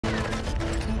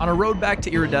On a road back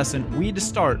to Iridescent, we had to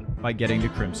start by getting to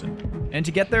Crimson. And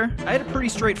to get there, I had a pretty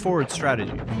straightforward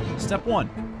strategy. Step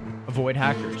 1, avoid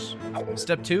hackers.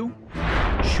 Step 2,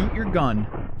 shoot your gun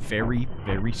very,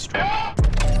 very straight.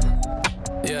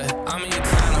 Yeah, I'm in your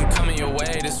town, I'm coming your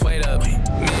way, just wait up. Me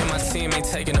and my team ain't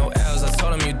taking no L's, I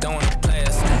told them you don't wanna play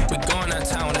us. We going out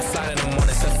town with a flight in the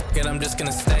morning, so f it, I'm just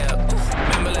gonna stay up.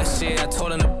 Remember last year, I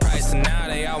told them the price, and now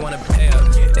they all wanna pay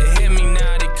up. They hit me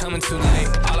now, they coming too late,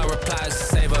 all I reply is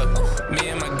save up. Me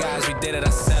and my guys, we did it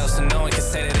ourselves, so no one can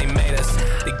say that they made us.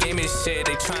 They gave me the shit,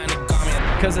 they trying to guard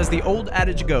me. Because as the old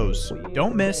adage goes,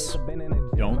 don't miss,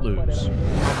 don't lose.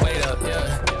 Wait up,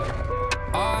 yeah.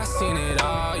 Oh, I seen it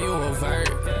all, you avert.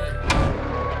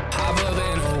 Hop up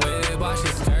in a whip, watch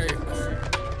your skirt.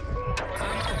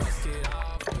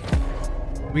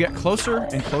 We got closer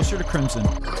and closer to Crimson.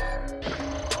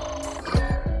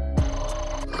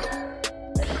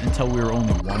 Until we were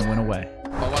only one win away.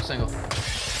 Oh, watch single.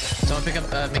 Someone pick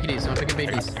up Mickey D. Someone pick up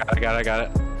babies. I got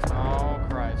it. Oh,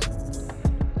 Christ.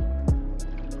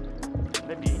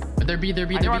 They're B.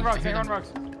 They're on rugs, they're on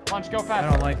rugs. Lunch, go fast. I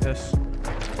don't like this.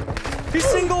 He's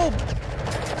single!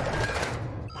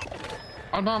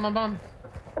 On bomb.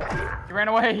 He ran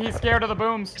away, he's scared of the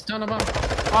booms. He's down on bomb.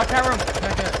 Oh, cat room.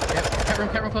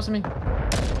 Yep, cat room close to me.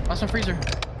 Lost on freezer.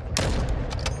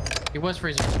 He was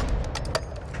freezer.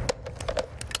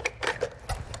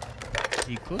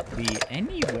 He could be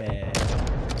anywhere.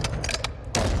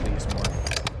 Oh, please, more.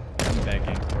 I'm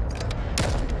begging.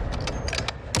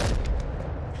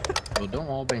 Well, don't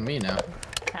all bring me now.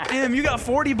 Damn, you got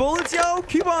 40 bullets, yo?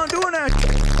 Keep on doing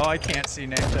that. Oh, I can't see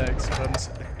name tags.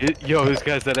 Yo, this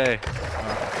guy's at A.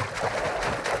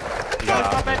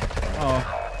 Stop it. Oh.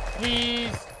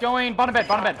 He's going bottom bed.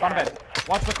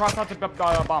 Watch the cross out to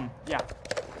bomb. Yeah.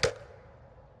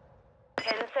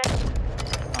 10 seconds.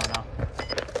 Oh no.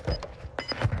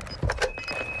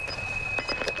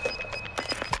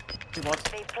 Two bullets.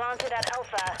 They planted at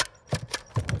Alpha.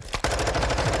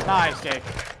 Nice, Jake.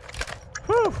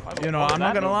 Whew. You know, I'm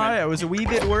not gonna lie, I was a wee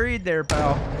bit worried there,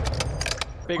 pal.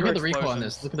 Look at the recoil on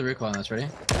this. Look at the recoil on this. Ready?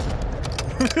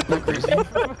 Look crazy.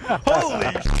 Holy!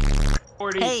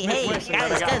 Hey,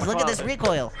 guys, look at this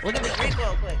recoil. Look at this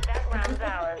recoil, quick. That round's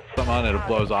ours. Come on, it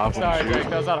blows off. when Sorry, you shoot. Jake,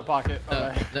 that was out of pocket.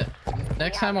 Okay.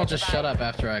 Next time I'll just shut up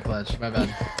after I clutch. My bad.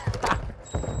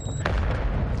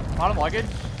 Bottom luggage.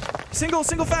 Single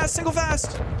fast!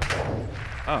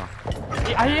 Oh.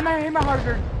 I hit my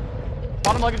harder.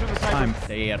 Bottom luggage with a sniper. I'm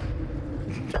dead.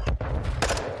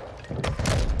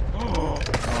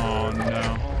 Oh no.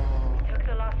 Took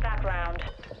the lost that round.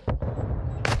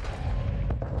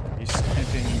 He's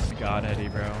sniping God Eddie,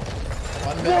 bro.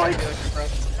 Lost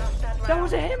that That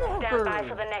was a him Stand by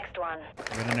for the next one.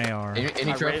 I got an AR. Any I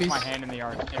raised trophies? my hand in the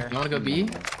air. You wanna go B?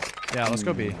 Yeah, let's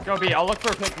go B. Go B. I'll look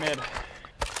for a pick mid.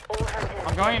 All hunters.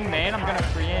 I'm going main. I'm gonna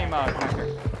free aim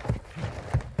connector.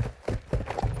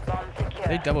 Bomb secure.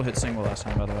 They double hit single last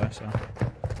time, by the way, so.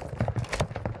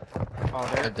 Oh,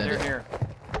 I did they're it. here.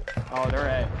 Oh, they're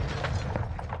A.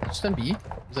 Just on B?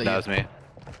 Was That was me.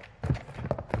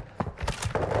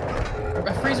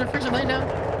 Freezer, laying down.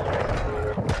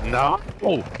 No.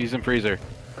 Oh, he's in freezer.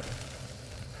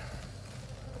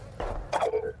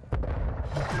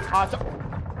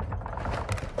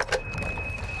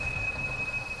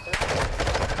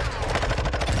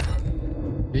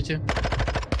 Me too.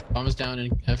 Bomb is down in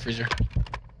freezer.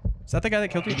 Is that the guy that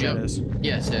killed you? Yeah.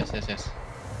 Yeah, it is. Yes.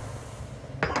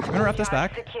 I'm gonna wrap this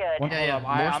back. Secured. One- Yeah.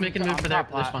 Morph's making a move for there.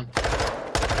 For this one.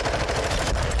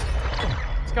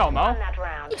 Let's go, Mo. On that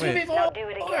round. Wait. Now do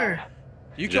it again.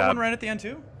 You killed job. one right at the end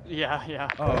too? Yeah.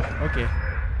 Oh, okay.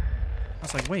 I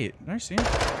was like, wait, did I see him?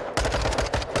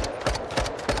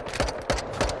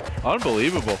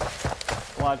 Unbelievable.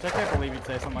 Well, I can't believe you'd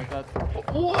say something like that.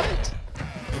 What?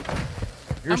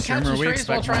 You're a I'm streamer, catching we strays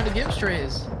while expect trying more. to give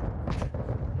strays.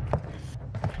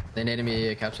 They naded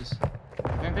me couches.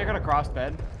 I think they got a cross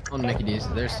bed. On Mickey D's.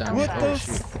 There's sound. What Oh the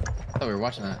shoot. I thought we were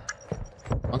watching that.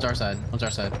 One's our side.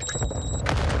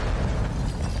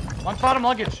 One bottom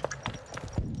luggage.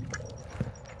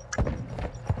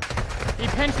 He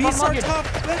pinched Beast one on luggage. top!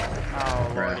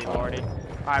 Oh, lordy.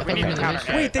 Alright, we need to counter.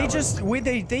 Wait, they just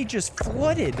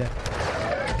flooded.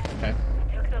 Okay.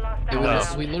 Took the lost that We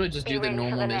round. literally just do Be the ready for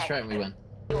normal the maze next. strat and we win.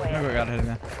 I got it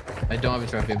again. I don't have a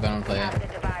trophy, but I don't play Grab it. the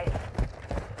device.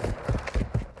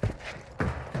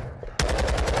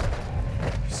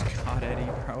 God, Eddie,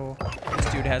 bro. This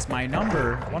dude has my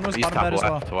number. One was He's bottom bed as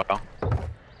well. left. Wow.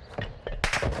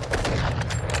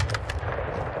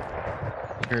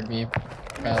 You heard me.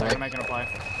 They're making a play.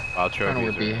 Wow, Trying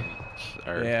to trophies be.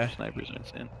 are Yeah. snipers are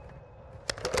insane.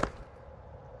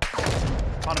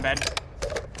 Bottom bed.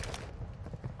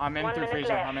 I'm in 1 through minute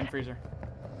freezer. left. I'm in freezer.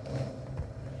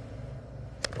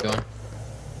 Going.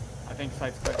 I think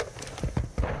site's clear.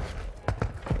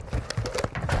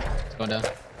 It's going down.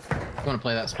 You want to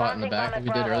play that spot in the back like we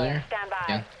did earlier? Stand by.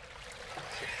 Yeah.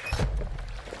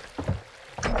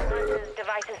 Hunters,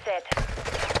 devices set.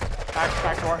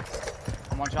 Back door.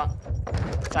 I'm one shot.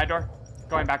 Side door.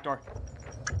 Going back door.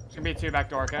 It's gonna be 2 back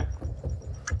door, okay?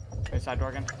 Okay, side door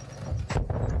again.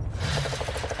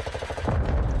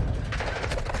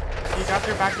 He got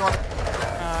through back door.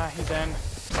 He's in.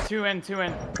 2 in, 2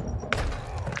 in.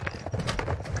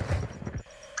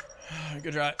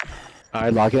 Good try.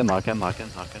 Alright, lock in. Bottom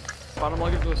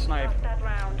luggage with a snipe. Lost that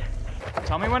round.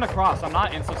 Tell me when to cross. I'm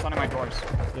not insta stunning my doors.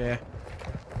 Yeah.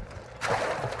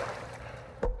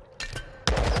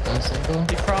 Stun single.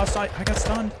 He crossed. I got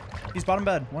stunned. He's bottom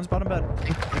bed. One's bottom bed.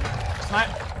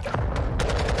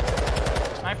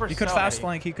 Sniper's He could so fast heady.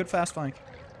 flank. He could fast flank.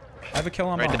 I have a kill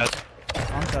on Right, bomb. Des.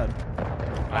 I'm dead.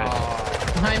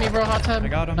 Behind me, bro. Hot tub. I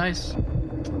got him. Nice.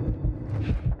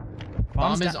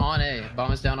 Bomb is on A.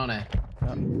 Bomb is down on A.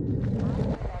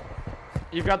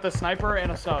 You've got the sniper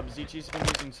and a sub. Zichi's been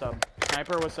using sub.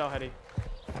 Sniper was so heady.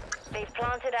 They've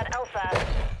planted at Alpha.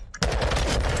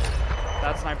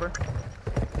 That sniper.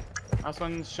 Last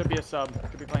one should be a sub.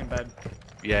 Could be playing bed.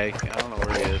 Yay. I don't know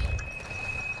where he is.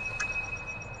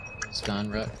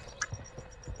 Stun, rep.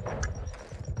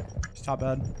 He's top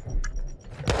bed.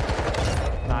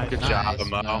 Nice. Good job,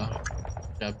 Mo. No.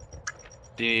 Job.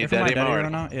 Do you need If my that daddy ammo? or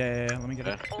not? Yeah. Let me get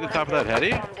it. To the top of that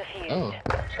heady? Bomb defused. Oh.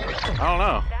 I don't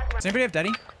know. Does anybody have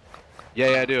daddy?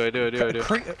 Yeah, I do. I do.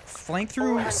 Flank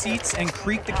through seats and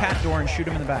creak the cat door and shoot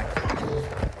him in the back.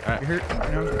 Alright. You hear?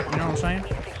 You know what I'm saying?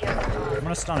 We've secured the bomb. I'm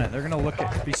gonna stun it. They're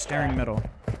gonna be staring middle.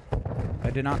 I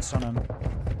did not stun him.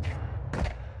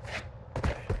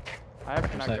 I have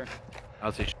connector.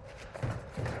 I'll see.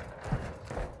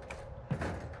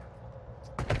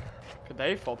 Could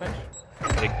they full pinch?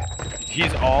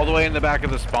 He's all the way in the back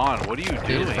of the spawn. What are you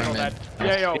doing? From Full mid. dead.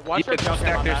 Yeah, yo, watch your jump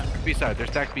on that. There's B-side. They're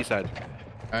stacked B-side.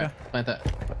 Alright, plant that.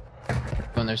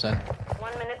 Go on their side.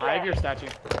 1 minute left. I have your statue.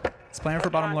 It's planning for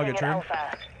bottom Planting luggage, at right? Alpha.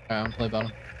 Alright, I'm gonna play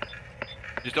bottom.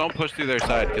 Just don't push through their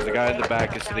side, because the guy in the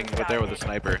back is sitting right there with a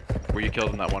sniper, where you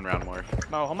killed him that 1 round more.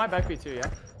 Mo, hold my back B2, yeah?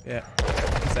 Yeah.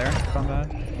 He's there. Bottom bed.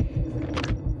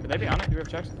 Could they be on it? Do we have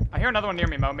checks? I hear another one near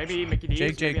me, Mo. Maybe Mickey D's.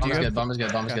 Jake, maybe do you in Bomb the is have-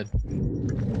 good, bomb is good, bomb is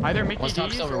Okay. good. Either Mickey One's top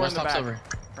D's silver, or one's in the top back. silver.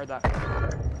 Heard that.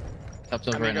 Top I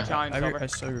silver mean, right go now. challenge silver. I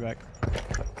saw your back.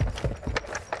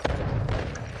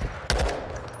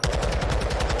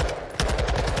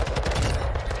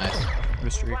 Nice.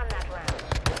 Mystery. Won that round.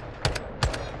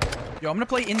 Yo, I'm gonna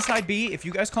play inside B. If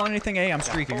you guys call anything A, I'm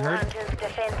streaking. All Heard? hunters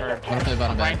defend the Heard. I'm gonna objective. play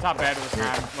bottom Playing bed. top bed with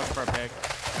time. Look for a pick.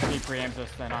 He preempts us,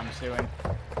 then I'm suing.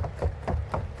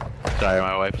 Sorry,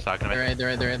 my wife was talking to me.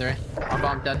 They're right. I'm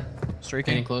bomb dead. Getting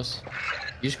Streaking. close.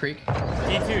 Use creek.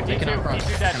 D2, They cannot cross.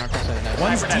 D2 Cannot dead. cross that. Nice.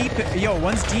 One's Sniper deep. Yo,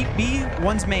 one's deep B.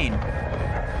 One's main.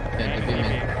 Dead, good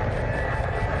man.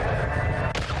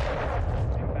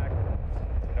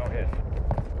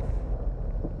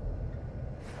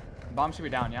 Bomb should be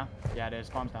down, yeah? Yeah, it is.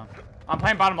 Bomb's down. I'm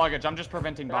playing bottom luggage. I'm just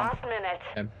preventing bomb. Last minute.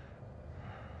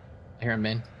 I hear him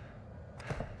main.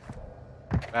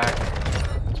 Back.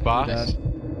 Spa. Dead.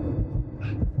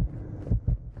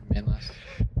 Main last.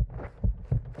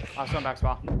 I'll swim back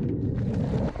spa.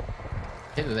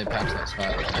 Hate that they patched that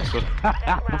spot. Nice.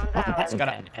 That round's ours.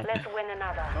 Gotta- Let's win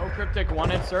another. No Cryptic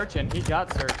wanted search, and he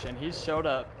got search, and he's showed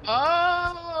up.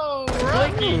 Oh,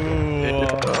 Blinky! Ooh.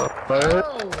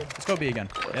 Oh. Let's go B again.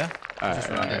 Yeah? Just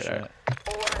run that shit. All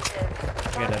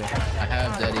hunters. Okay, Daddy. I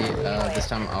have Daddy. This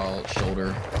time I'll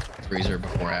shoulder freezer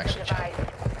before I actually check.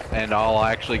 Device. And I'll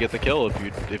actually get the kill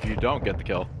if you don't get the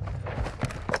kill.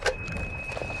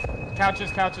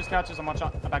 Couches. I'm one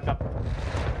shot. I backed up.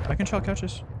 I can shot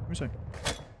couches. Give me a sec.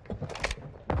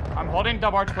 I'm holding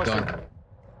double arch Go on. pusher.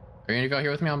 Are you gonna go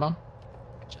here with me on bomb?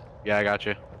 Yeah, I got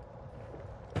you.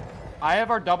 I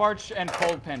have our double arch and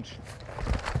cold pinch.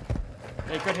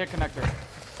 They could hit connector.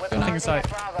 We're Nothing planting inside. at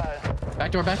Bravo.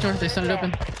 Back door. They sent it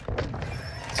open.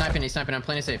 Sniping. He's sniping. I'm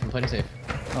playing safe.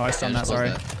 Oh, I stunned Yeah, that. just Sorry.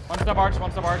 close that. One's double arch.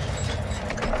 Planted. Separate.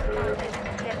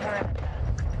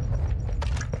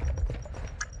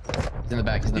 He's in the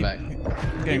back. I'm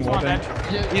getting He's wall one banged.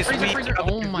 dead. He's Freezer.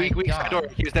 Oh my weak side door.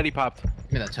 god. He was dead. He popped.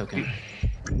 Give me that token.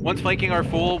 One's flanking our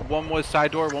fool. One was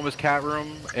side door. One was cat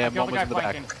room. And Kill one the was guy in the back.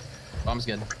 flanking. Bomb's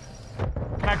good.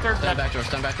 Connector. Stun Dead.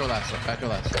 back door last.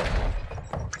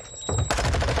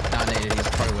 Not naded. He's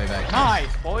probably way back.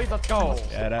 Nice, boys. Let's go.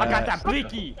 Get I got it. that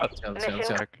bleaky. Let's go.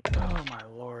 Oh my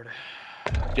lord.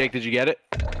 Jake, did you get it?